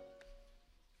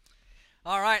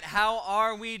All right, how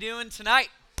are we doing tonight?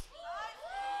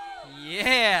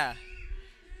 Yeah.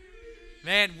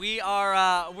 Man,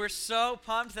 we're so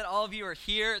pumped that all of you are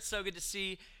here. It's so good to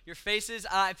see your faces.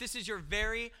 If this is your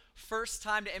very first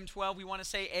time to M12, we want to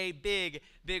say a big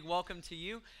welcome to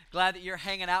you. Glad that you're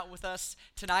hanging out with us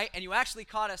tonight. And you actually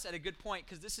caught us at a good point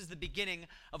because this is the beginning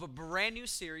of a brand new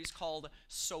series called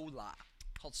Sola.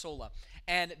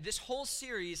 And this whole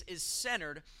series is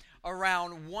centered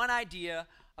around one idea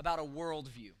about a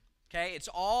worldview. Okay, it's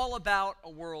all about a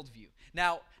worldview.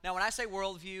 Now, when I say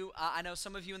worldview, I know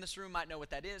some of you in this room might know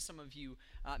what that is. Some of you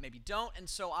maybe don't, and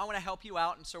so I want to help you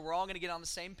out. And so we're all going to get on the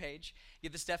same page,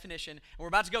 get this definition, and we're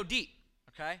about to go deep.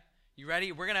 Okay, you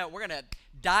ready? We're gonna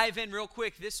dive in real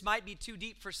quick. This might be too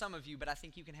deep for some of you, but I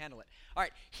think you can handle it. All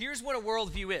right, here's what a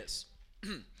worldview is.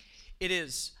 It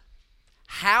is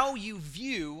how you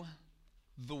view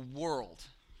the world.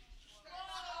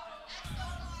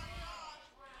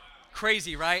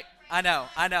 Crazy, right? I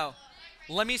know.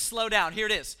 Let me slow down. Here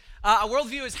it is. A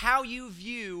worldview is how you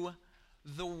view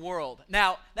the world.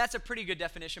 Now, that's a pretty good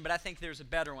definition, but I think there's a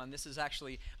better one. This is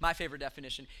actually my favorite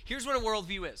definition. Here's what a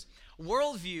worldview is.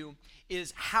 Worldview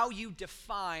is how you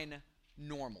define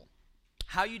normal.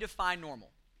 How you define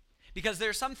normal. Because there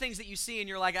are some things that you see and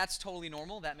you're like, that's totally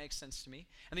normal. That makes sense to me.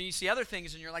 And then you see other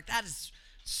things and you're like, that is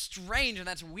strange and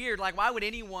that's weird. Like, why would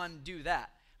anyone do that?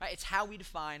 Right? It's how we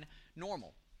define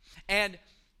normal. And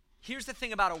here's the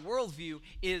thing about a worldview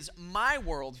is my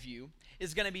worldview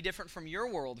is going to be different from your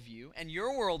worldview, and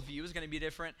your worldview is going to be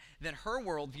different than her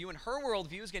worldview, and her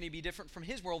worldview is going to be different from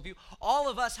his worldview. All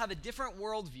of us have a different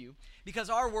worldview because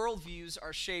our worldviews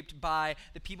are shaped by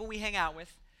the people we hang out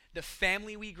with, the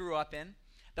family we grew up in,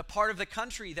 the part of the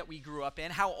country that we grew up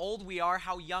in, how old we are,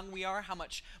 how young we are, how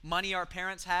much money our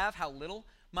parents have, how little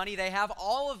money they have.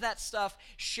 All of that stuff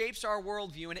shapes our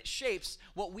worldview, and it shapes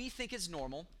what we think is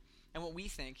normal and what we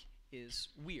think is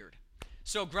weird.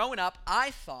 So growing up,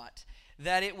 I thought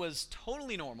that it was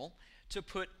totally normal to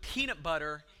put peanut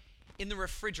butter in the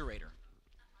refrigerator.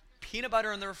 Peanut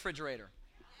butter in the refrigerator.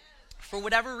 For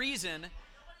whatever reason,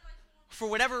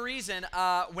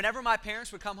 whenever my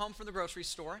parents would come home from the grocery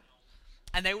store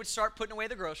and they would start putting away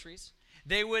the groceries,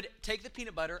 they would take the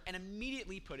peanut butter and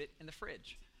immediately put it in the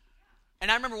fridge.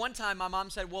 And I remember one time my mom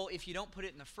said, well, if you don't put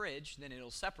it in the fridge, then it'll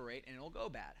separate and it'll go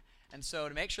bad. And so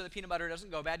to make sure the peanut butter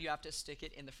doesn't go bad, you have to stick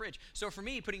it in the fridge. So for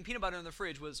me, putting peanut butter in the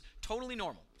fridge was totally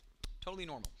normal. Totally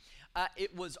normal.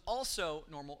 It was also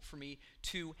normal for me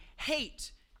to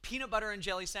hate peanut butter and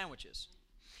jelly sandwiches.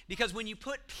 Because when you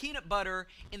put peanut butter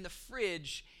in the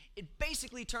fridge, it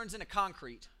basically turns into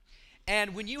concrete.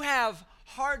 And when you have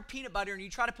hard peanut butter and you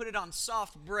try to put it on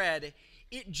soft bread,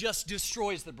 it just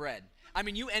destroys the bread. I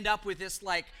mean, you end up with this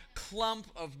like clump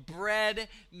of bread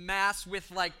mass with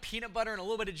like peanut butter and a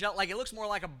little bit of jelly. Like it looks more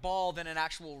like a ball than an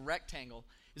actual rectangle.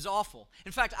 It's awful.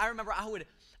 In fact, I remember I would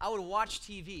watch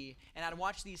TV and I'd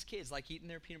watch these kids like eating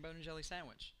their peanut butter and jelly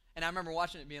sandwich. And I remember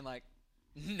watching it being like,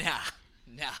 nah,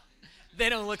 they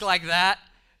don't look like that.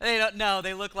 They don't. No,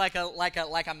 they look like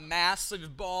a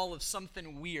massive ball of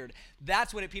something weird.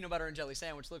 That's what a peanut butter and jelly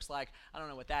sandwich looks like. I don't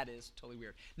know what that is. Totally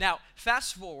weird. Now,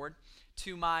 fast forward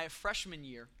to my freshman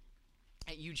year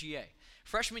at UGA.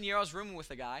 Freshman year, I was rooming with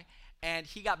a guy, and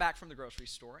he got back from the grocery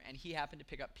store, and he happened to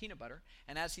pick up peanut butter.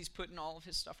 And as he's putting all of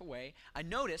his stuff away, I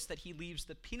noticed that he leaves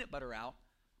the peanut butter out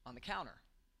on the counter.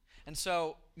 And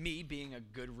so, me being a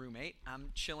good roommate, I'm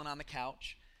chilling on the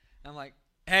couch, and I'm like,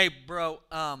 "Hey, bro,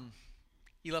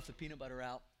 you left the peanut butter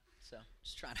out, so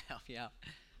just trying to help you out."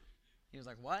 He was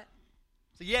like, "What?"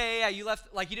 So yeah, you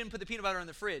left, like you didn't put the peanut butter in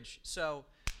the fridge, so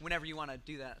whenever you want to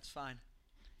do that, it's fine.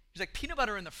 He's like, peanut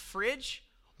butter in the fridge?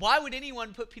 Why would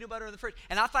anyone put peanut butter in the fridge?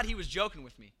 And I thought he was joking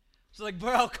with me. So like,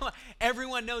 bro, come on.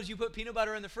 Everyone knows you put peanut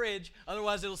butter in the fridge,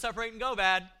 otherwise it'll separate and go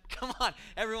bad. Come on.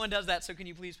 Everyone does that, so can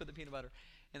you please put the peanut butter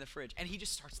in the fridge? And he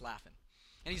just starts laughing.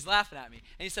 And he's laughing at me.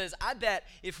 And he says, I bet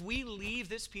if we leave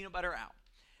this peanut butter out,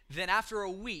 then after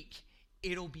a week,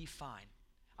 it'll be fine.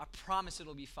 I promise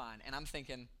it'll be fine. And I'm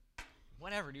thinking,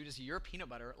 whatever, dude, it's your peanut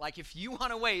butter. Like, if you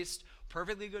want to waste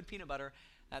perfectly good peanut butter,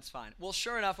 that's fine. Well,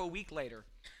 sure enough, a week later,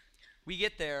 we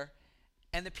get there,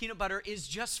 and the peanut butter is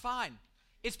just fine.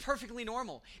 It's perfectly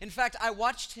normal. In fact, I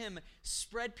watched him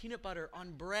spread peanut butter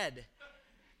on bread,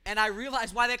 and I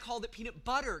realized why they called it peanut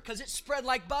butter, because it spread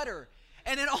like butter.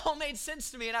 And it all made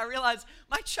sense to me, and I realized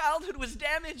my childhood was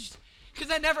damaged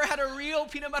because I never had a real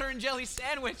peanut butter and jelly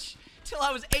sandwich till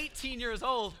I was 18 years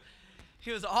old.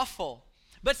 It was awful.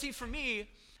 But see, for me,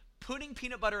 putting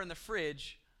peanut butter in the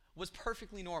fridge was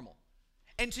perfectly normal.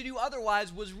 And to do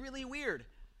otherwise was really weird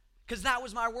because that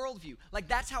was my worldview. Like,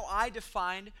 that's how I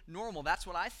defined normal. That's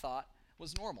what I thought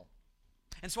was normal.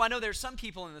 And so I know there's some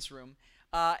people in this room,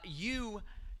 you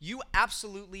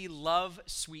absolutely love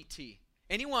sweet tea.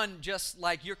 Anyone just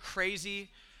like you're crazy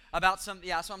about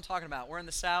yeah, that's what I'm talking about. We're in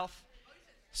the South.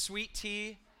 Sweet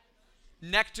tea,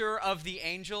 nectar of the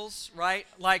angels, right?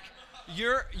 Like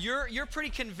you're pretty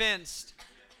convinced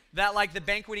that like the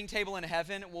banqueting table in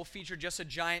heaven will feature just a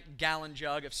giant gallon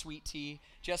jug of sweet tea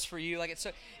just for you. Like it's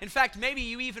so, in fact, maybe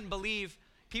you even believe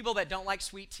people that don't like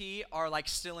sweet tea are like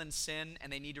still in sin and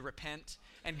they need to repent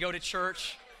and go to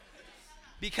church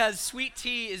because sweet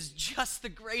tea is just the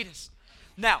greatest.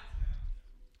 Now,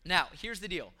 here's the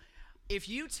deal. If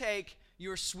you take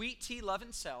your sweet tea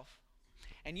loving self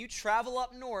and you travel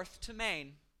up north to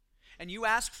Maine and you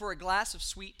ask for a glass of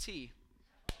sweet tea,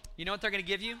 you know what they're going to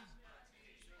give you?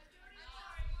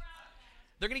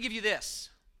 They're going to give you this.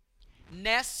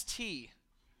 Nestea.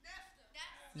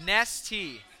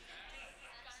 Nestea.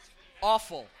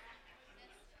 Awful.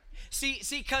 See,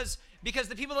 because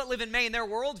the people that live in Maine, their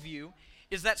worldview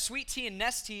is that sweet tea and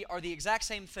Nestea are the exact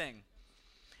same thing.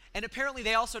 And apparently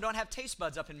they also don't have taste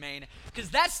buds up in Maine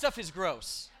because that stuff is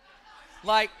gross.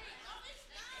 Like,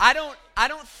 I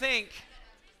don't think,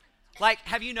 like,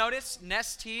 have you noticed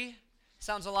Nestea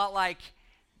sounds a lot like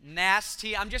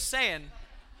nasty? I'm just saying.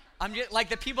 Like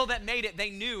the people that made it,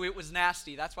 they knew it was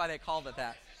nasty. That's why they called it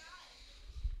that.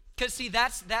 Because see,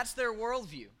 that's their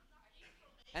worldview.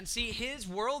 And see, his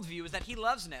worldview is that he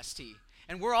loves Nestea.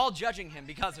 And we're all judging him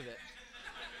because of it.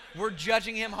 We're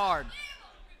judging him hard.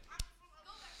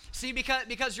 See,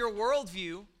 because your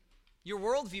worldview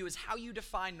is how you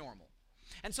define normal.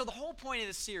 And so the whole point of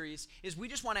this series is we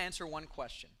just want to answer one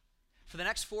question. For the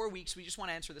next 4 weeks, we just want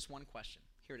to answer this one question.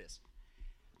 Here it is.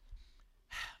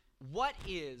 What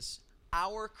is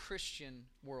our Christian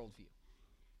worldview?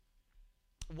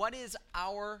 What is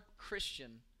our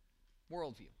Christian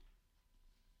worldview?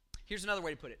 Here's another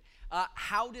way to put it.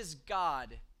 How does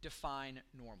God define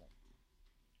normal?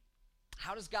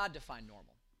 How does God define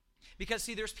normal? Because,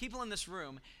 see, there's people in this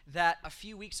room that a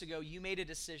few weeks ago you made a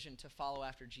decision to follow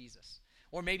after Jesus.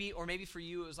 Or maybe for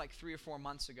you it was like 3 or 4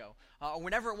 months ago. Or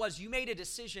whenever it was, you made a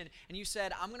decision and you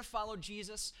said, I'm going to follow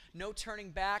Jesus, no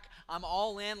turning back. I'm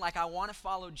all in, like I want to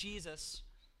follow Jesus.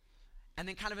 And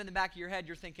then kind of in the back of your head,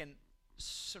 you're thinking,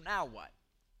 so now what?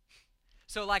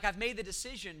 So like I've made the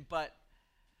decision, but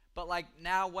like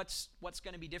now what's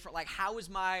going to be different? Like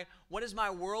what does my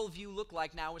worldview look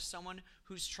like now as someone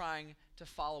who's trying to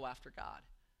follow after God?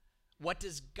 What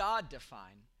does God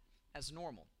define as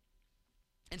normal?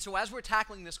 And so as we're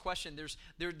tackling this question,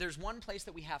 there's one place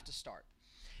that we have to start.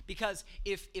 Because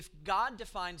if God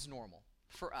defines normal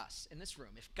for us in this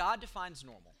room, if God defines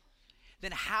normal,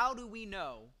 then how do we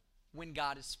know when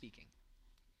God is speaking?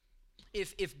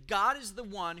 If God is the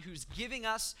one who's giving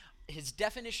us his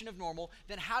definition of normal,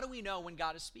 then how do we know when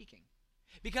God is speaking?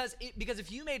 Because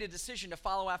if you made a decision to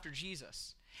follow after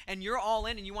Jesus, and you're all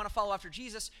in and you want to follow after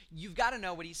Jesus, you've got to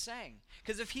know what he's saying.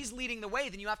 Because if he's leading the way,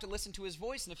 then you have to listen to his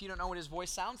voice. And if you don't know what his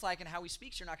voice sounds like and how he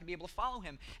speaks, you're not going to be able to follow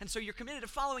him. And so you're committed to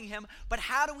following him. But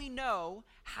how do we know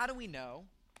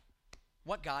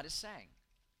what God is saying?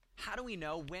 How do we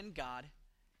know when God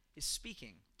is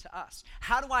speaking to us?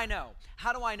 How do I know?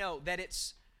 How do I know that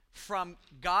it's from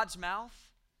God's mouth,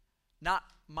 not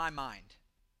my mind?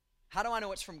 How do I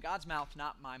know it's from God's mouth,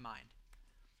 not my mind?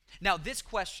 Now, this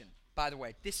question, by the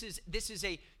way, this is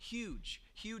a huge,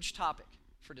 huge topic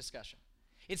for discussion.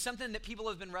 It's something that people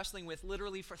have been wrestling with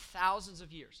literally for thousands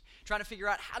of years, trying to figure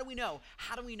out how do we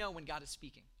know when God is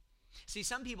speaking? See,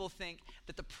 some people think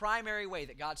that the primary way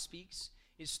that God speaks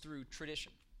is through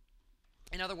tradition.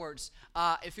 In other words,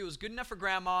 if it was good enough for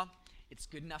grandma, it's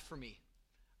good enough for me,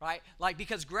 right? Like,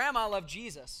 because grandma loved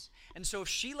Jesus, and so if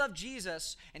she loved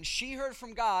Jesus and she heard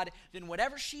from God, then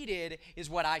whatever she did is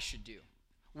what I should do.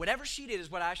 Whatever she did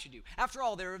is what I should do. After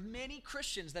all, there are many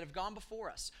Christians that have gone before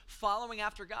us, following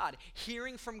after God,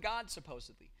 hearing from God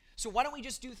supposedly. So why don't we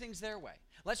just do things their way?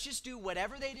 Let's just do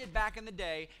whatever they did back in the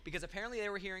day, because apparently they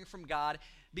were hearing from God,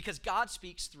 because God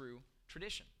speaks through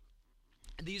tradition.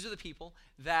 And these are the people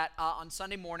that on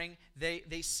Sunday morning,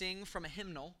 they sing from a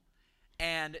hymnal,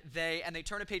 and they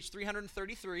turn to page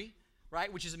 333,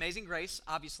 right, which is Amazing Grace.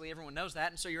 Obviously, everyone knows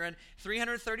that. And so you're in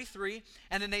 333,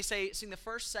 and then they sing the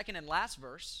first, second, and last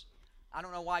verse. I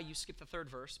don't know why you skipped the third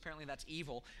verse. Apparently that's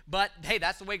evil. But, hey,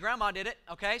 that's the way Grandma did it,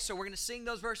 okay? So we're going to sing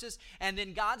those verses, and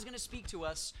then God's going to speak to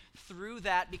us through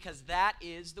that, because that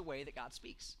is the way that God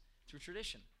speaks, through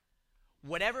tradition.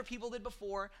 Whatever people did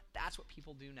before, that's what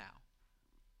people do now,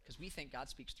 because we think God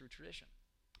speaks through tradition.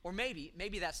 Or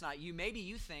maybe that's not you. Maybe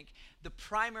you think the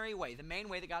primary way, the main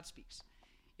way that God speaks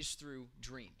is through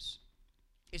dreams.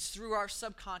 It's through our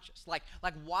subconscious. Like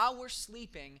while we're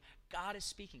sleeping, God is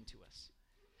speaking to us.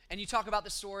 And you talk about the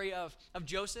story of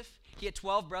Joseph. He had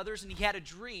 12 brothers, and he had a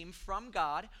dream from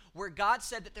God where God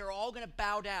said that they're all going to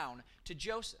bow down to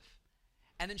Joseph.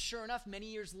 And then sure enough, many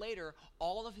years later,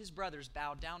 all of his brothers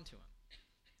bowed down to him.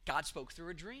 God spoke through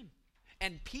a dream.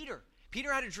 And Peter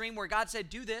had a dream where God said,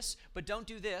 do this, but don't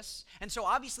do this. And so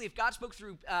obviously if God spoke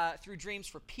through dreams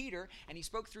for Peter, and he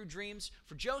spoke through dreams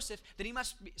for Joseph, then he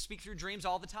must speak through dreams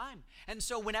all the time. And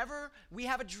so whenever we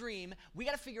have a dream, we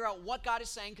got to figure out what God is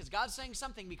saying, because God's saying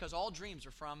something, because all dreams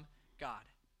are from God.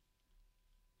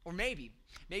 Or maybe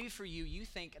for you, you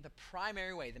think the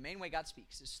primary way, the main way God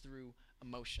speaks is through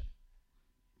emotion.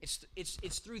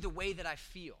 It's through the way that I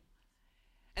feel.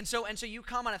 And so you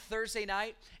come on a Thursday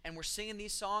night, and we're singing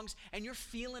these songs, and you're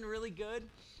feeling really good,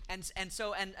 and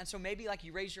so maybe like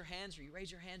you raise your hands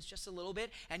just a little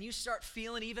bit, and you start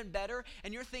feeling even better,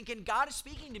 and you're thinking, God is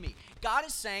speaking to me. God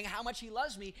is saying how much he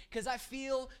loves me because I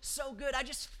feel so good. I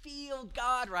just feel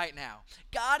God right now.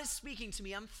 God is speaking to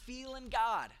me. I'm feeling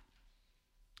God.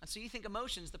 And so you think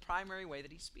emotion's the primary way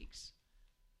that he speaks.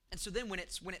 And so then when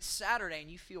it's Saturday and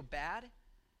you feel bad,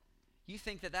 you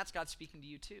think that that's God speaking to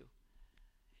you too.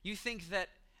 You think that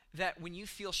when you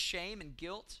feel shame and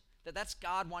guilt, that's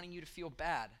God wanting you to feel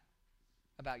bad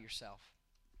about yourself.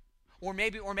 Or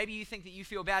maybe you think that you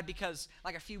feel bad because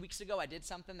like a few weeks ago I did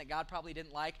something that God probably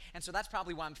didn't like, and so that's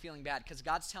probably why I'm feeling bad, because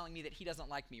God's telling me that he doesn't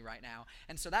like me right now.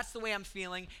 And so that's the way I'm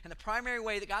feeling, and the primary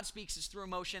way that God speaks is through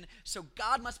emotion, so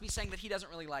God must be saying that he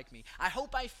doesn't really like me. I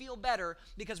hope I feel better,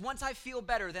 because once I feel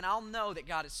better, then I'll know that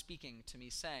God is speaking to me,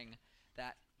 saying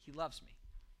that he loves me.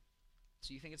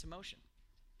 So you think it's emotion.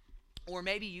 Or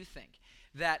maybe you think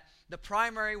that the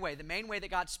primary way, the main way that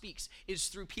God speaks is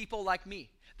through people like me.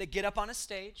 They get up on a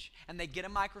stage and they get a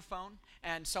microphone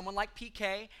and someone like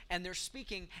PK, and they're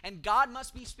speaking, and God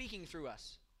must be speaking through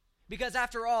us. Because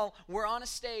after all, we're on a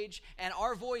stage and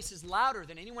our voice is louder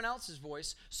than anyone else's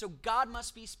voice, so God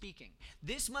must be speaking.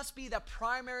 This must be the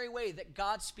primary way that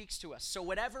God speaks to us. So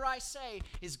whatever I say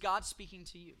is God speaking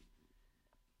to you.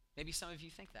 Maybe some of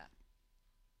you think that.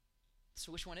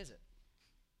 So which one is it?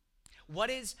 What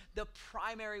is the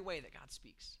primary way that God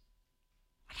speaks?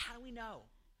 Like, how do we know?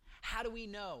 How do we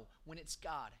know when it's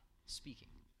God speaking?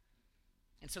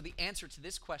 And so the answer to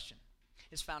this question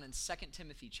is found in 2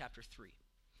 Timothy chapter 3.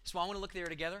 So I want to look there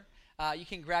together. You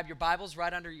can grab your Bibles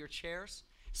right under your chairs.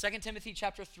 2 Timothy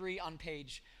chapter 3 on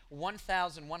page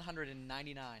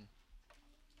 1199.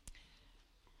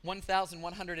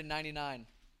 1199.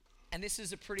 And this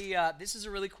is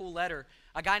a really cool letter.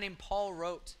 A guy named Paul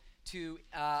wrote to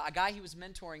a guy he was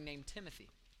mentoring named Timothy.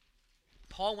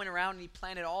 Paul went around and he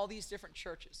planted all these different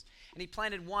churches. And he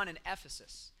planted one in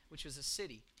Ephesus, which was a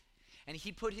city. And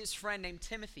he put his friend named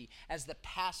Timothy as the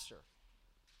pastor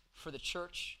for the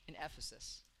church in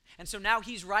Ephesus. And so now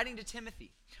he's writing to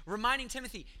Timothy, reminding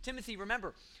Timothy,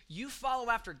 remember, you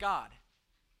follow after God.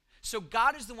 So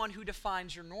God is the one who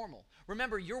defines your normal.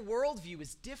 Remember, your worldview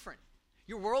is different.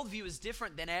 Your worldview is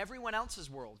different than everyone else's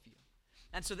worldview.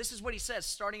 And so this is what he says,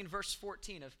 starting in verse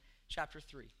 14 of chapter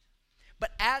 3.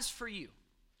 But as for you,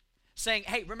 saying,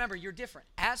 hey, remember, you're different.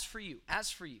 As for you,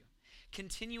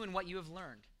 continue in what you have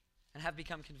learned and have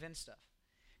become convinced of,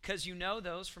 because you know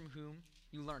those from whom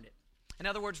you learned it. In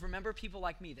other words, remember people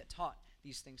like me that taught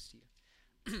these things to you.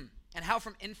 And how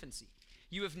from infancy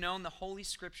you have known the Holy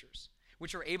Scriptures,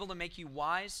 which are able to make you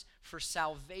wise for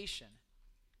salvation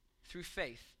through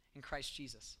faith in Christ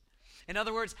Jesus. In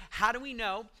other words, how do we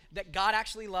know that God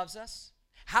actually loves us?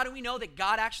 How do we know that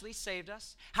God actually saved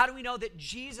us? How do we know that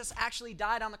Jesus actually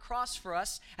died on the cross for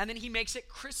us? And then he makes it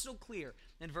crystal clear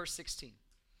in verse 16.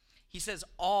 He says,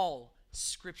 all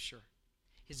Scripture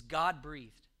is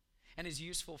God-breathed and is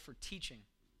useful for teaching,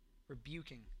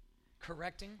 rebuking,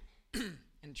 correcting,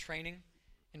 and training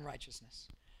in righteousness.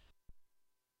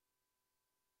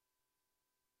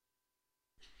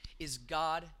 Is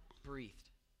God-breathed.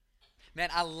 Man,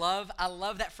 I love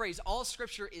that phrase. All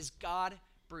Scripture is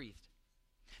God-breathed.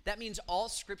 That means all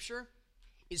Scripture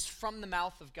is from the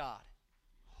mouth of God.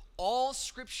 All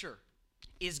Scripture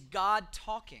is God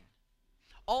talking.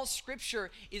 All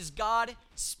Scripture is God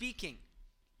speaking.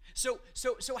 So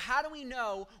how do we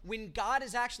know when God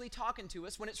is actually talking to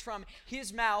us, when it's from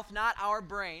his mouth, not our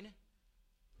brain?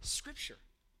 Scripture.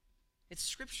 It's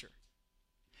Scripture.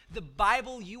 The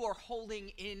Bible you are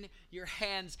holding in your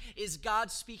hands is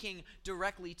God speaking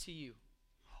directly to you.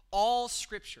 All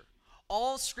Scripture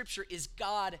is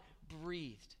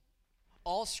God-breathed.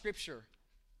 All Scripture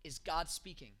is God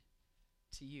speaking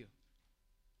to you.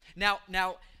 Now,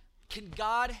 can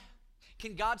God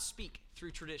speak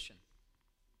through tradition?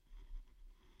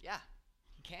 Yeah,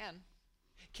 he can.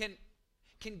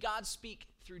 Can God speak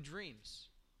through dreams?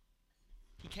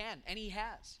 He can, and he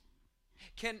has.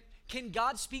 Can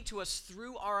God speak to us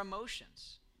through our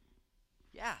emotions?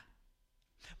 Yeah.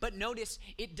 But notice,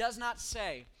 it does not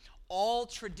say all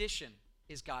tradition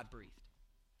is God-breathed.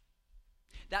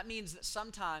 That means that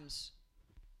sometimes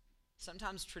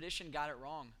tradition got it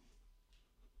wrong.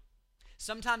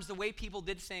 Sometimes the way people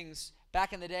did things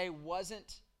back in the day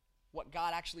wasn't what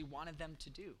God actually wanted them to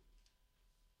do.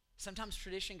 Sometimes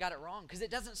tradition got it wrong because it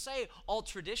doesn't say all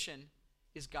tradition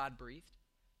is God-breathed.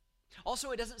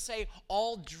 Also, it doesn't say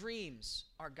all dreams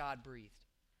are God-breathed.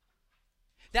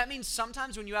 That means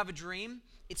sometimes when you have a dream,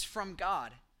 it's from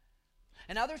God.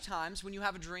 And other times when you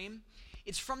have a dream,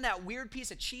 it's from that weird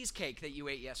piece of cheesecake that you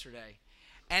ate yesterday.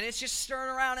 And it's just stirring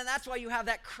around, and that's why you have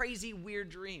that crazy, weird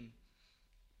dream.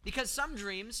 Because some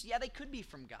dreams, yeah, they could be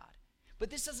from God. But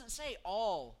this doesn't say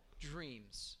all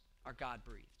dreams are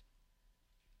God-breathed.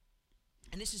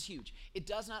 And this is huge. It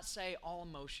does not say all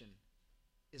emotion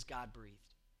is God-breathed.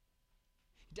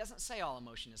 It doesn't say all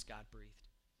emotion is God-breathed.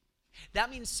 That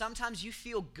means sometimes you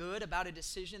feel good about a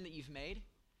decision that you've made,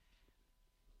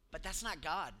 but that's not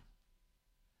God.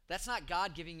 That's not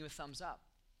God giving you a thumbs up.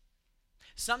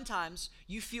 Sometimes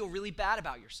you feel really bad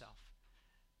about yourself.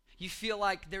 You feel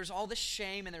like there's all this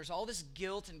shame and there's all this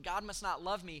guilt and God must not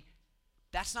love me.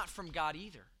 That's not from God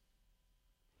either.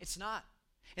 It's not.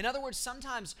 In other words,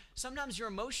 sometimes your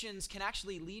emotions can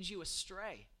actually lead you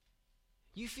astray.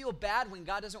 You feel bad when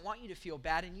God doesn't want you to feel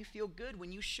bad, and you feel good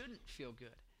when you shouldn't feel good.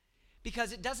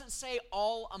 Because it doesn't say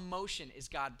all emotion is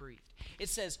God-breathed. It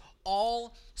says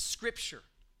all Scripture.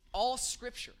 All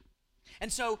Scripture.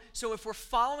 And so if we're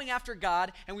following after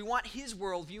God and we want His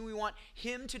worldview, we want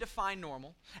Him to define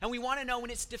normal, and we want to know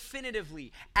when it's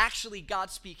definitively actually God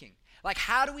speaking. Like,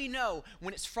 how do we know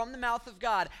when it's from the mouth of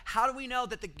God? How do we know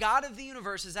that the God of the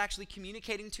universe is actually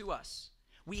communicating to us?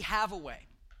 We have a way,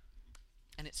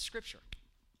 and it's Scripture.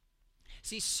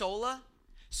 See, sola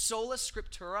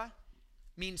scriptura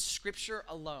means Scripture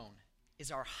alone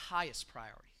is our highest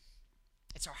priority.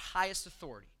 It's our highest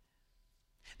authority.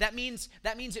 That means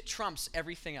it trumps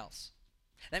everything else.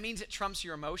 That means it trumps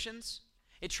your emotions.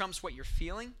 It trumps what you're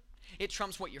feeling. It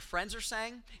trumps what your friends are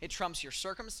saying. It trumps your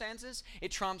circumstances.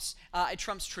 It trumps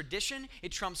tradition.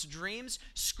 It trumps dreams.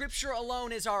 Scripture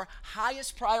alone is our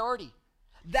highest priority.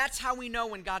 That's how we know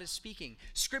when God is speaking.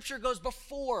 Scripture goes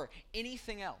before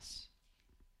anything else.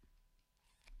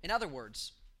 In other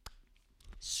words,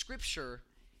 Scripture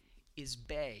is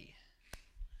bay.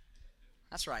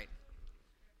 That's right.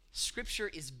 Scripture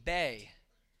is bay.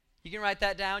 You can write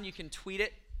that down. You can tweet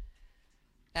it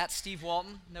at Steve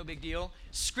Walton. No big deal.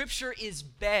 Scripture is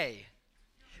bay.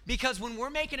 Because when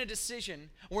we're making a decision,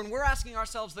 when we're asking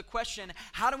ourselves the question,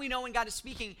 how do we know when God is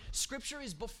speaking? Scripture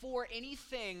is before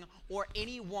anything or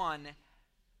anyone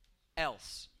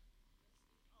else.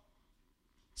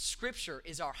 Scripture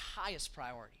is our highest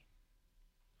priority.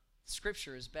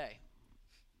 Scripture is bay.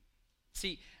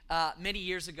 See, many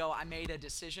years ago, I made a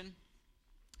decision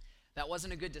that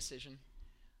wasn't a good decision.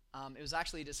 It was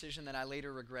actually a decision that I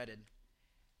later regretted.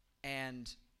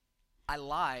 And I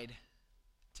lied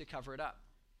to cover it up.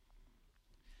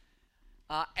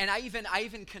 And I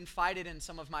even confided in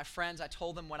some of my friends. I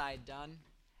told them what I had done.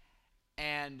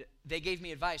 And they gave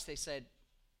me advice. They said,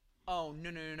 oh,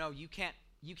 no, you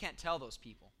can't tell those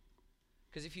people.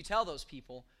 Because if you tell those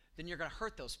people, then you're going to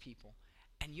hurt those people.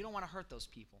 And you don't want to hurt those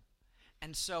people.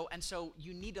 And so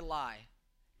you need to lie.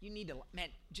 Man,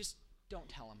 just don't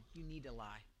tell them. You need to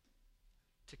lie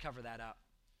to cover that up.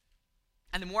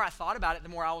 And the more I thought about it, the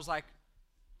more I was like,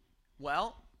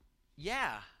 well,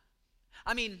 yeah.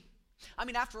 I mean,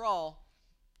 after all,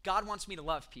 God wants me to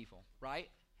love people, right?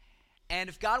 And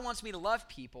if God wants me to love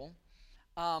people,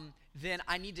 then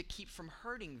I need to keep from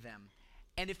hurting them.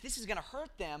 And if this is going to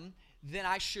hurt them, then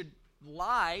I should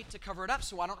lie to cover it up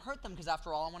so I don't hurt them, because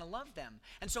after all, I want to love them.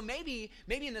 And so maybe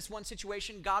in this one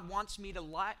situation, God wants me to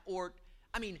lie, or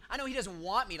I know He doesn't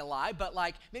want me to lie, but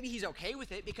like maybe He's okay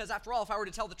with it, because after all, if I were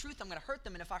to tell the truth, I'm going to hurt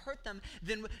them, and if I hurt them,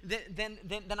 then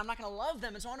I'm not going to love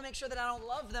them, and so I want to make sure that I don't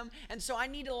love them, and so I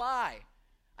need to lie.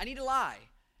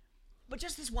 But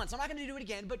just this once, I'm not going to do it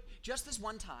again, but just this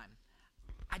one time,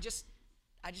 I just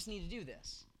need to do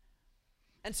this.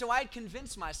 And so I had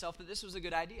convinced myself that this was a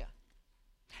good idea.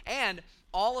 And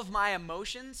all of my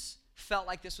emotions felt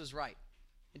like this was right.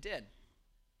 It did.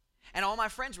 And all my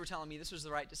friends were telling me this was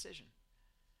the right decision.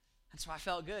 And so I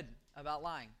felt good about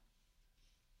lying.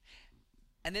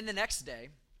 And then the next day,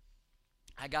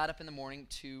 I got up in the morning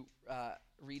to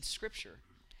read Scripture.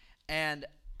 And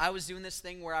I was doing this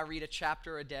thing where I read a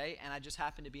chapter a day, and I just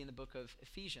happened to be in the book of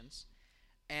Ephesians.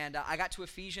 And I got to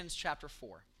Ephesians chapter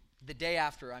 4, the day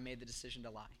after I made the decision to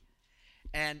lie.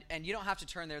 And you don't have to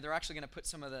turn there. They're actually going to put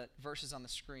some of the verses on the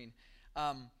screen.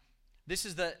 This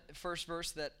is the first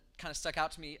verse that kind of stuck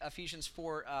out to me. Ephesians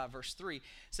 4, verse 3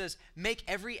 says, "Make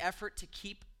every effort to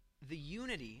keep the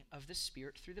unity of the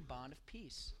Spirit through the bond of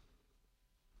peace."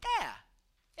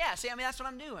 Yeah. See, I mean, that's what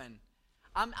I'm doing.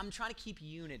 I'm trying to keep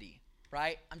unity,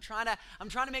 right? I'm trying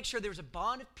to make sure there's a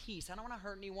bond of peace. I don't want to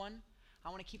hurt anyone. I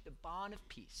want to keep the bond of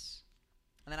peace.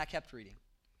 And then I kept reading.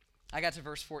 I got to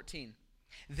verse 14.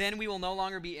 "Then we will no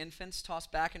longer be infants,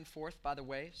 tossed back and forth by the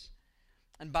waves,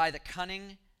 and by the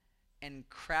cunning and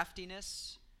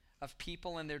craftiness of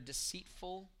people and their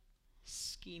deceitful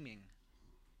scheming."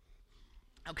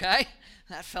 Okay,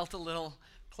 that felt a little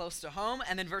close to home.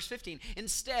 And then verse 15,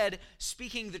 "Instead,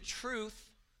 speaking the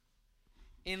truth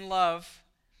in love,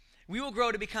 we will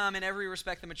grow to become in every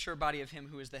respect the mature body of him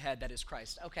who is the head, that is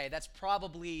Christ." Okay, that's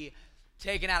probably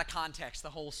taken out of context,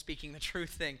 the whole speaking the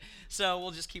truth thing. So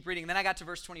we'll just keep reading. Then I got to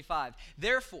verse 25.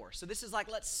 "Therefore," so this is like,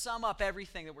 let's sum up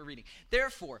everything that we're reading.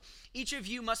 "Therefore, each of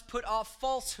you must put off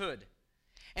falsehood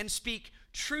and speak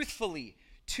truthfully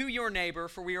to your neighbor,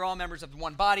 for we are all members of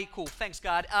one body." Cool, thanks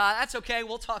God. That's okay,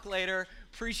 we'll talk later.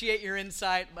 Appreciate your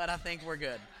insight, but I think we're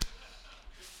good.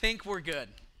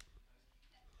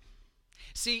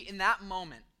 See, in that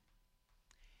moment,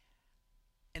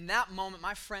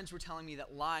 my friends were telling me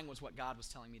that lying was what God was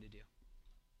telling me to do.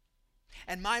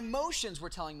 And my emotions were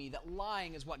telling me that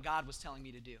lying is what God was telling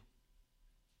me to do.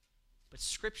 But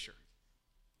Scripture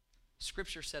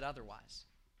said otherwise.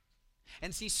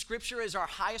 And see, Scripture is our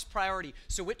highest priority,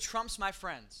 so it trumps my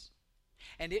friends,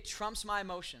 and it trumps my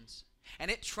emotions, and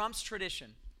it trumps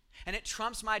tradition, and it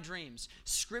trumps my dreams.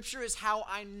 Scripture is how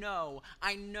I know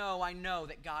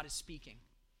that God is speaking.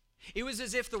 It was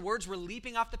as if the words were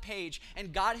leaping off the page,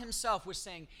 and God himself was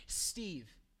saying,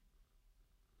 "Steve,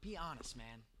 be honest,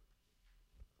 man.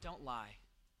 Don't lie.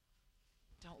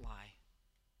 Don't lie.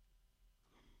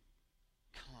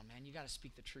 Come on, man, you got to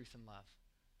speak the truth in love."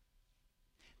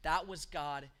 That was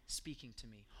God speaking to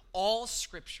me. All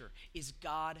Scripture is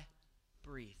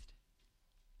God-breathed.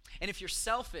 And if you're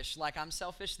selfish, like I'm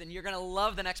selfish, then you're going to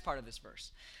love the next part of this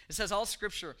verse. It says all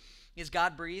Scripture is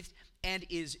God-breathed and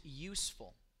is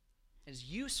useful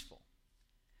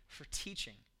for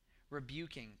teaching,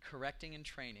 rebuking, correcting, and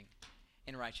training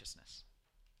in righteousness.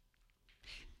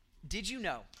 Did you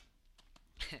know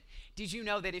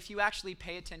that if you actually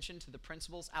pay attention to the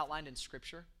principles outlined in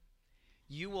Scripture,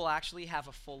 you will actually have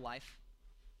a full life?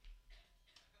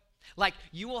 Like,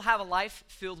 you will have a life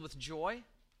filled with joy,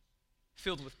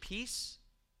 filled with peace,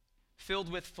 filled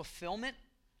with fulfillment.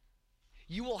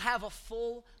 You will have a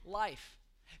full life.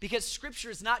 Because Scripture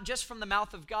is not just from the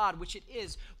mouth of God, which it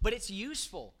is, but it's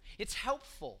useful. It's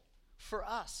helpful for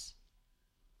us.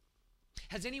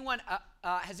 Has anyone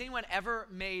ever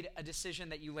made a decision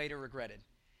that you later regretted?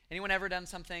 Anyone ever done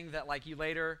something that like you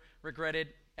later regretted?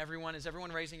 Is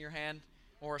everyone raising your hand?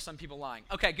 Or are some people lying?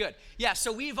 Okay, good. Yeah,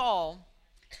 so we've all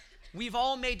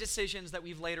made decisions that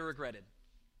we've later regretted.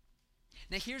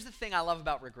 Now here's the thing I love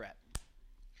about regret.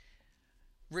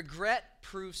 Regret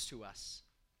proves to us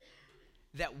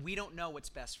that we don't know what's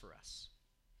best for us.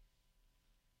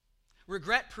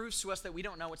 Regret proves to us that we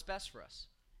don't know what's best for us.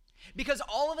 Because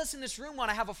all of us in this room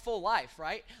want to have a full life,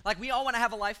 right? Like we all want to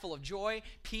have a life full of joy,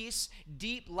 peace,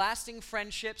 deep, lasting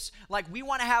friendships. Like we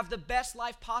want to have the best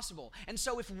life possible. And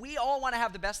so if we all want to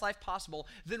have the best life possible,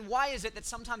 then why is it that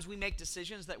sometimes we make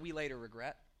decisions that we later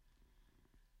regret?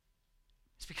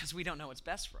 It's because we don't know what's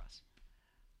best for us.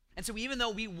 And so even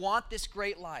though we want this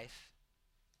great life,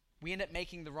 we end up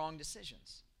making the wrong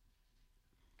decisions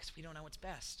because we don't know what's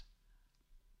best.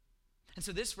 And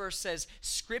so this verse says,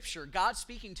 Scripture, God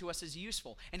speaking to us, is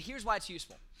useful. And here's why it's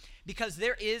useful. Because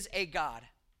there is a God,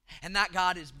 and that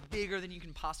God is bigger than you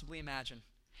can possibly imagine.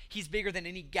 He's bigger than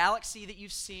any galaxy that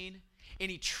you've seen,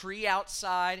 any tree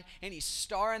outside, any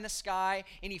star in the sky,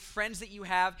 any friends that you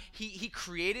have. He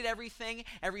created everything.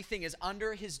 Everything is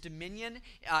under his dominion.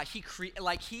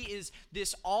 He is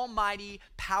this almighty,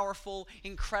 powerful,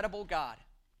 incredible God.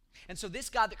 And so this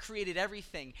God that created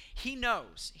everything, he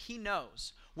knows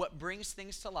what brings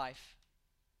things to life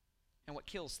and what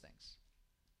kills things.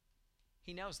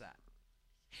 He knows that.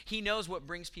 He knows what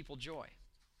brings people joy.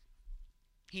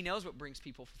 He knows what brings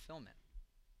people fulfillment.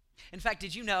 In fact,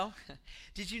 did you know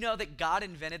that God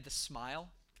invented the smile?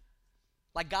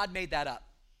 Like God made that up.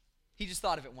 He just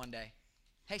thought of it one day.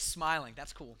 Hey, smiling,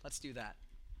 that's cool. Let's do that.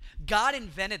 God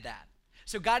invented that.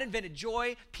 So God invented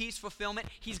joy, peace, fulfillment.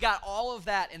 He's got all of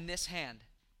that in this hand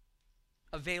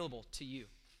available to you.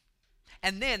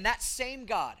 And then that same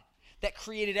God that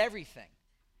created everything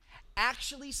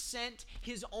actually sent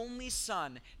his only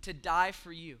son to die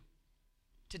for you.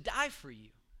 To die for you.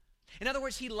 In other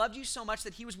words, he loved you so much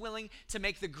that he was willing to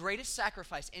make the greatest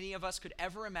sacrifice any of us could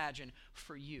ever imagine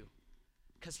for you,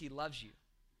 because he loves you.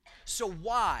 So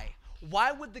why?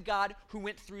 Why would the God who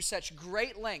went through such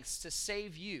great lengths to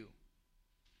save you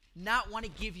not want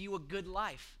to give you a good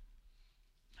life?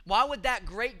 Why would that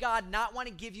great God not want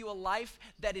to give you a life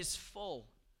that is full?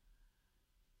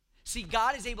 See,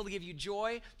 God is able to give you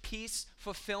joy, peace,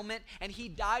 fulfillment, and he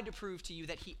died to prove to you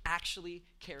that he actually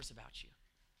cares about you.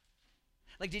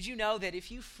 Like, did you know that if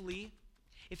you flee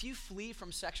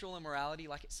from sexual immorality,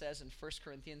 like it says in 1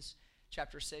 Corinthians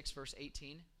chapter 6, verse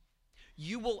 18,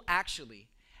 you will actually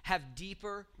have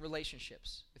deeper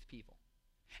relationships with people.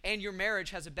 And your marriage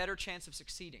has a better chance of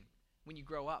succeeding when you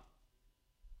grow up.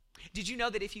 Did you know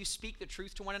that if you speak the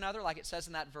truth to one another, like it says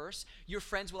in that verse, your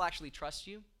friends will actually trust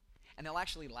you and they'll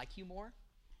actually like you more?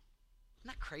 Isn't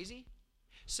that crazy?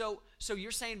 So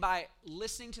you're saying by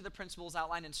listening to the principles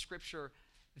outlined in Scripture,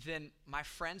 then my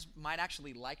friends might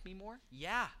actually like me more?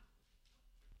 Yeah.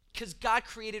 Because God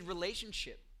created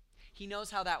relationship. He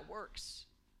knows how that works.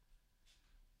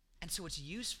 And so it's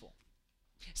useful.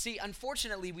 See,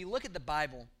 unfortunately, we look at the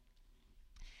Bible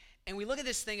and we look at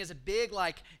this thing as a big,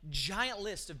 giant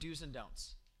list of do's and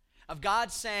don'ts. Of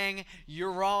God saying,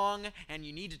 you're wrong, and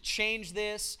you need to change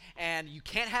this, and you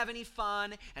can't have any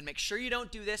fun, and make sure you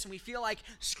don't do this. And we feel like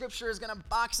Scripture is going to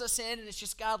box us in, and it's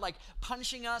just God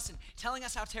punishing us and telling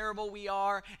us how terrible we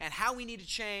are, and how we need to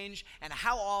change, and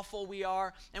how awful we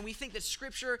are. And we think that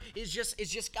Scripture is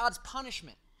just God's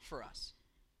punishment for us.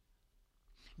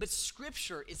 But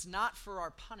Scripture is not for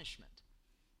our punishment.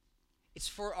 It's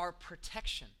for our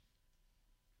protection.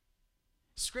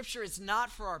 Scripture is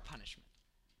not for our punishment.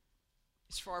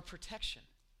 It's for our protection.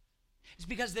 It's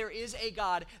because there is a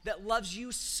God that loves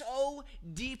you so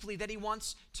deeply that he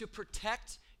wants to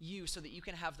protect you so that you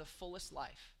can have the fullest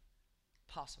life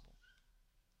possible.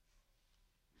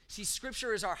 See,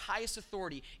 Scripture is our highest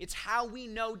authority. It's how we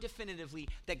know definitively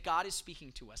that God is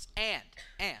speaking to us. And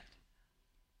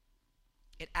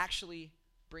it actually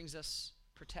brings us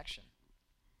protection,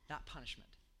 not punishment.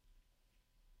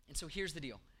 And so here's the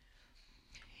deal.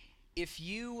 If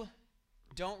you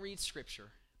don't read Scripture,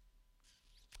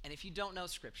 and if you don't know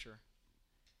Scripture,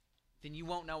 then you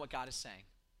won't know what God is saying.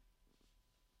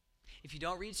 If you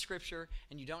don't read Scripture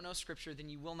and you don't know Scripture, then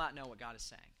you will not know what God is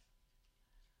saying.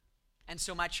 And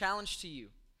so my challenge to you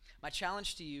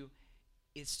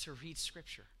is to read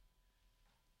Scripture.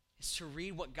 Is to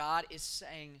read what God is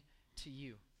saying to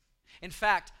you. In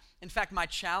fact, my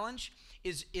challenge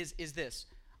is this.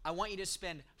 I want you to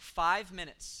spend 5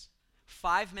 minutes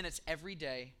every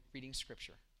day reading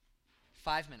Scripture.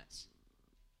 5 minutes.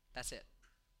 That's it.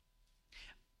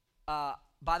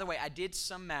 By the way, I did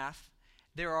some math.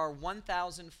 There are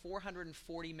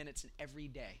 1,440 minutes in every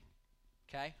day.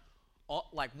 Okay?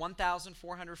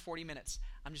 1,440 minutes.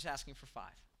 I'm just asking for 5.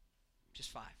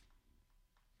 Just 5.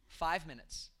 5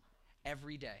 minutes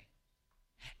every day.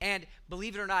 And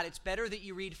believe it or not, it's better that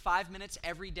you read 5 minutes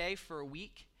every day for a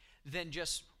week than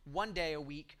just one day a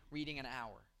week reading an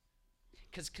hour.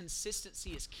 Because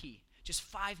consistency is key. Just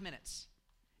 5 minutes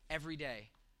every day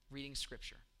reading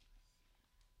Scripture.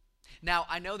 Now,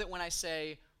 I know that when I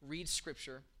say read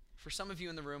Scripture, for some of you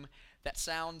in the room, that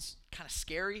sounds kind of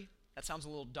scary. That sounds a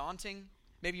little daunting.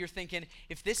 Maybe you're thinking,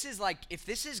 if this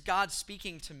is God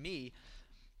speaking to me,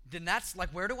 then that's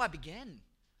where do I begin?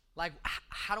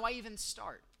 How do I even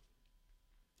start?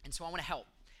 And so I want to help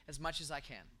as much as I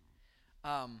can.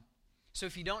 So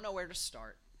if you don't know where to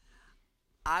start,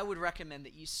 I would recommend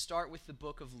that you start with the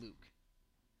book of Luke.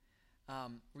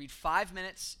 Read 5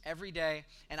 minutes every day,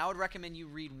 and I would recommend you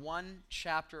read one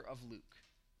chapter of Luke.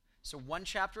 So one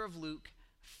chapter of Luke,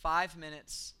 5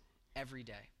 minutes every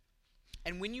day.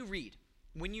 And when you read,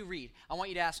 I want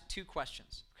you to ask 2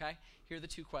 questions, okay? Here are the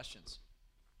 2 questions.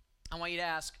 I want you to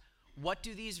ask, what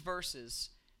do these verses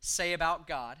say about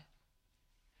God?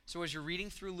 So as you're reading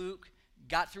through Luke,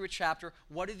 got through a chapter,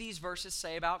 what do these verses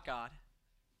say about God?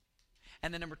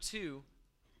 And then number 2,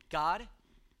 God,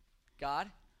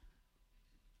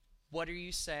 what are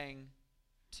you saying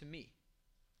to me?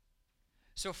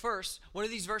 So first, what do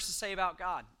these verses say about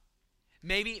God?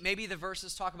 Maybe the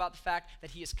verses talk about the fact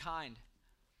that he is kind,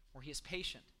 or he is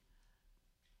patient,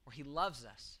 or he loves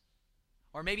us.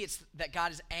 Or maybe it's that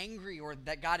God is angry, or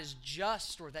that God is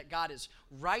just, or that God is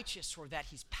righteous, or that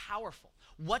he's powerful.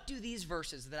 What do these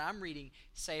verses that I'm reading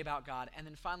say about God? And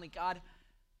then finally, God,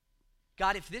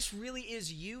 if this really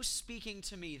is you speaking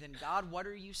to me, then God, what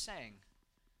are you saying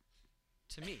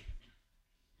to me?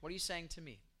 What are you saying to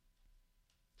me?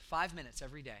 5 minutes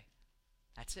every day.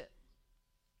 That's it.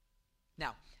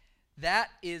 Now, that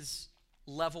is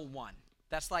level 1.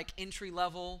 That's like entry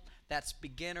level, that's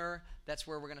beginner, that's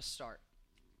where we're going to start.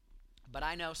 But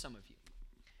I know some of you.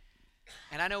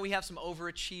 And I know we have some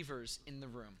overachievers in the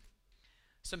room.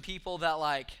 Some people that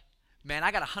like, man,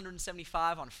 I got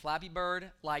 175 on Flappy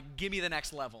Bird. Like, give me the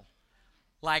next level.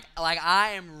 Like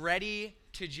I am ready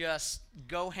to just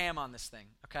go ham on this thing,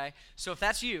 okay? So if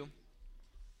that's you,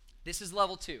 this is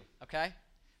level 2, okay?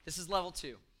 This is level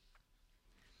 2.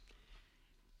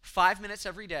 5 minutes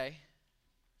every day,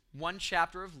 1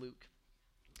 chapter of Luke.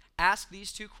 Ask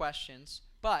these 2 questions,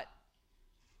 but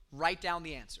write down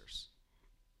the answers.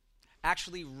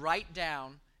 Actually write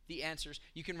down the answers.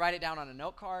 You can write it down on a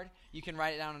note card. You can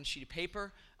write it down on a sheet of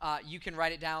paper. You can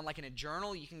write it down like in a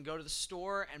journal. You can go to the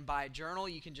store and buy a journal.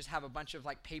 You can just have a bunch of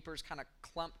like papers kind of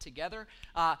clumped together.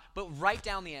 But write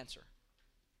down the answer.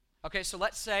 Okay, so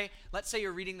let's say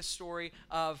you're reading the story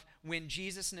of when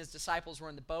Jesus and his disciples were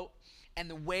in the boat, and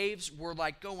the waves were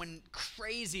like going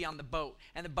crazy on the boat,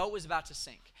 and the boat was about to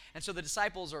sink. And so the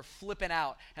disciples are flipping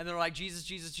out, and they're like, Jesus,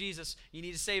 Jesus, Jesus, you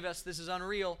need to save us. This is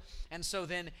unreal. And so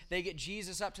then they get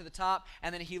Jesus up to the top,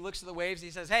 and then he looks at the waves, and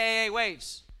he says, hey,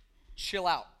 waves, chill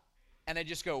out. And they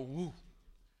just go, woo.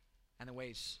 And the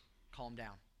waves calm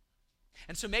down.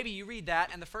 And so maybe you read that,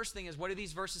 and the first thing is, what do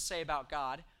these verses say about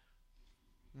God?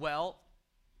 Well,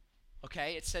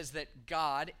 okay, it says that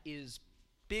God is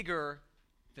bigger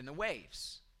than the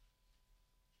waves.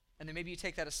 And then maybe you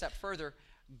take that a step further.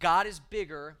 God is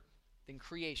bigger than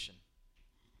creation.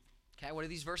 Okay, what do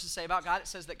these verses say about God? It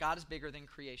says that God is bigger than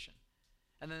creation.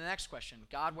 And then the next question,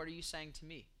 God, what are you saying to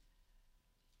me?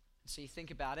 And so you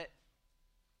think about it.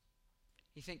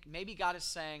 You think maybe God is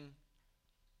saying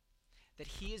that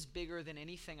he is bigger than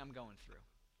anything I'm going through.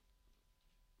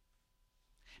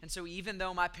 And so even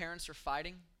though my parents are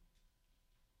fighting,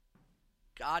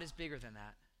 God is bigger than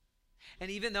that. And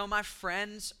even though my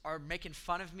friends are making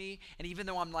fun of me, and even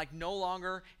though I'm like no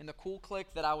longer in the cool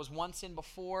clique that I was once in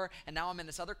before, and now I'm in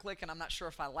this other clique and I'm not sure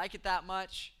if I like it that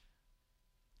much,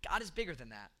 God is bigger than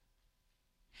that.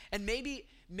 And maybe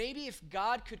if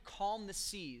God could calm the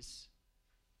seas,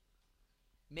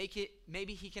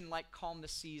 maybe he can like calm the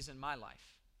seas in my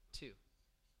life too.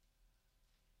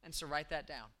 And so write that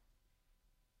down.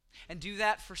 And do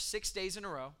that for 6 days in a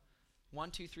row. 1,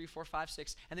 2, 3, 4, 5,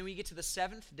 6. And then when you get to the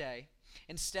 7th day,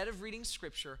 instead of reading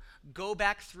scripture, go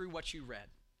back through what you read.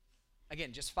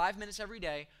 Again, just 5 minutes every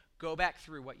day, go back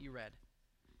through what you read.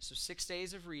 So 6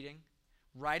 days of reading,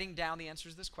 writing down the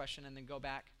answers to this question, and then go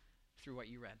back through what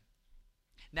you read.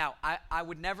 Now, I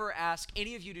would never ask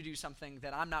any of you to do something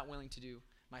that I'm not willing to do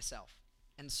myself.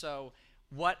 And so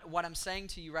what I'm saying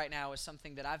to you right now is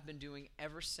something that I've been doing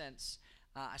ever since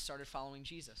I started following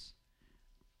Jesus.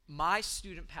 My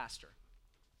student pastor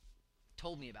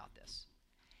told me about this.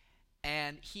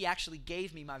 And he actually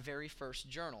gave me my very first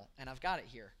journal. And I've got it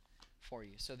here for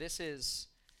you. So this is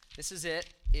it.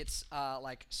 It's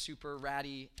like super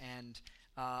ratty, and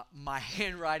my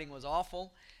handwriting was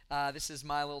awful. This is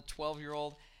my little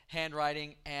 12-year-old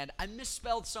handwriting. And I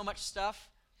misspelled so much stuff.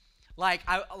 Like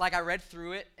I read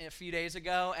through it a few days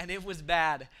ago, and it was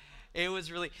bad. It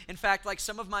was really, in fact, like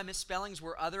some of my misspellings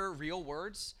were other real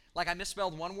words. Like I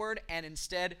misspelled one word and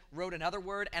instead wrote another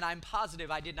word, and I'm positive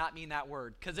I did not mean that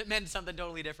word because it meant something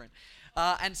totally different.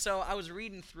 And so I was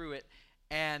reading through it,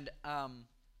 and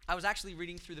I was actually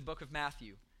reading through the book of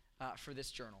Matthew for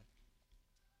this journal.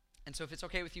 And so if it's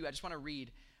okay with you, I just want to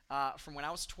read from when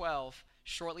I was 12,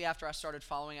 shortly after I started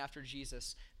following after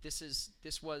Jesus.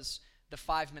 This was the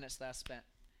 5 minutes that I spent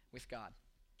with God.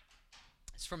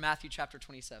 It's from Matthew chapter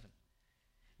 27.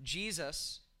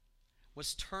 Jesus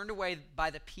was turned away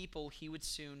by the people he would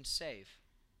soon save.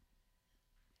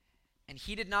 And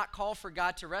he did not call for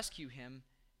God to rescue him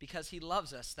because he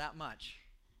loves us that much.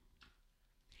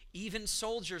 Even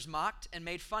soldiers mocked and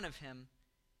made fun of him,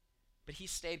 but he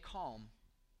stayed calm.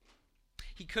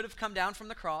 He could have come down from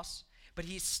the cross, but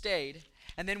he stayed.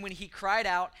 And then when he cried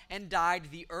out and died,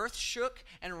 the earth shook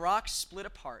and rocks split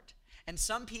apart. And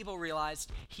some people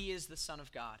realized he is the Son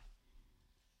of God.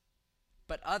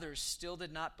 But others still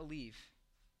did not believe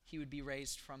he would be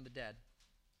raised from the dead. ...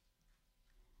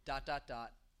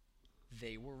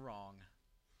 They were wrong.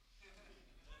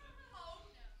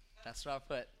 That's what I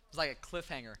put. It's like a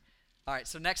cliffhanger. All right,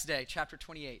 so next day, chapter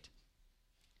 28.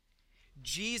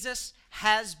 Jesus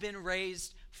has been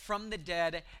raised from the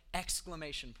dead,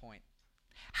 exclamation point.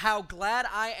 How glad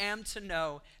I am to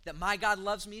know that my God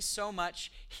loves me so much,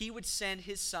 he would send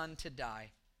his son to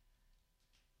die.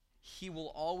 He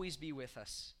will always be with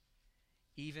us,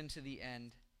 even to the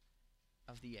end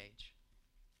of the age.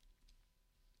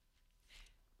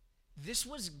 This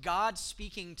was God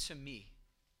speaking to me.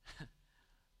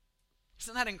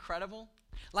 Isn't that incredible?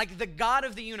 Like the God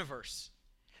of the universe,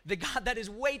 the God that is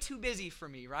way too busy for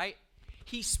me, right?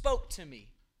 He spoke to me.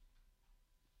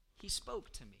 He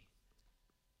spoke to me.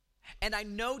 And I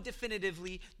know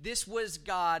definitively this was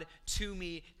God to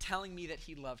me, telling me that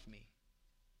he loved me.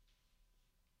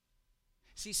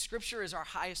 See, Scripture is our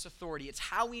highest authority. It's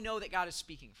how we know that God is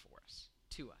speaking for us,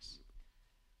 to us.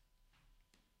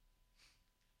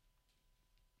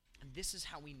 And this is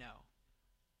how we know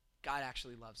God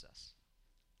actually loves us.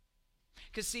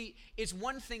 Because see, it's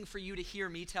one thing for you to hear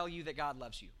me tell you that God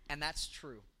loves you, and that's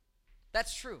true.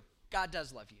 That's true. God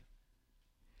does love you.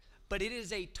 But it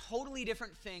is a totally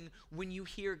different thing when you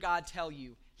hear God tell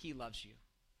you he loves you.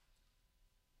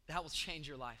 That will change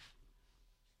your life.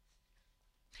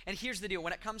 And here's the deal.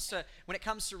 When it comes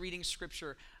to reading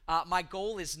Scripture, my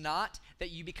goal is not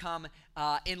that you become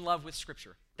in love with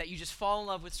Scripture, that you just fall in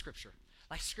love with Scripture.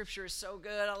 Like, Scripture is so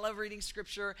good. I love reading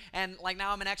Scripture. And like,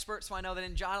 now I'm an expert, so I know that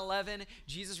in John 11,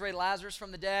 Jesus raised Lazarus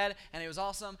from the dead, and it was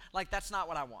awesome. Like, that's not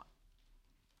what I want.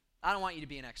 I don't want you to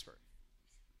be an expert.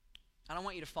 I don't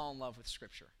want you to fall in love with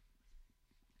Scripture.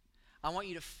 I want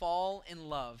you to fall in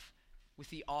love with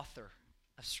the author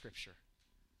of Scripture.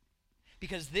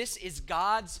 Because this is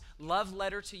God's love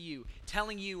letter to you,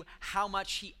 telling you how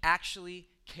much he actually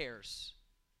cares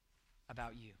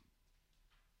about you.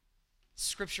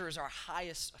 Scripture is our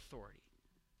highest authority.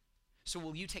 So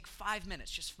will you take 5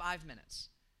 minutes, just 5 minutes,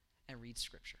 and read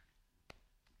Scripture?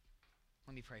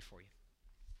 Let me pray for you.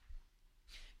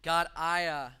 God,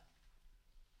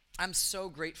 I'm so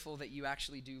grateful that you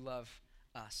actually do love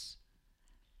us.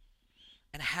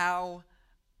 And how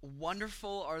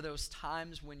wonderful are those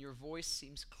times when your voice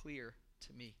seems clear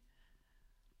to me.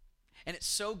 And it's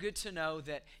so good to know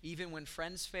that even when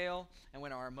friends fail, and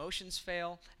when our emotions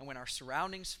fail, and when our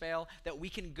surroundings fail, that we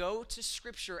can go to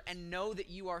Scripture and know that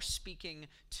you are speaking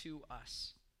to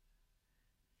us.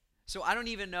 So I don't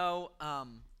even know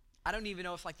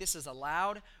if like this is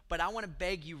allowed, but I want to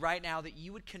beg you right now that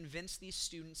you would convince these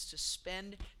students to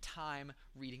spend time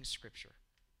reading Scripture.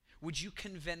 Would you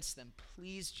convince them,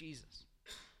 please, Jesus,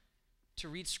 to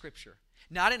read Scripture?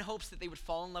 Not in hopes that they would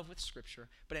fall in love with Scripture,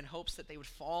 but in hopes that they would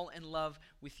fall in love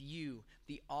with you,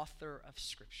 the author of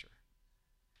Scripture.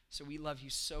 So we love you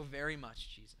so very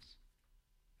much, Jesus.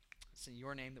 It's in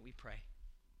your name that we pray.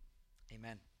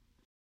 Amen.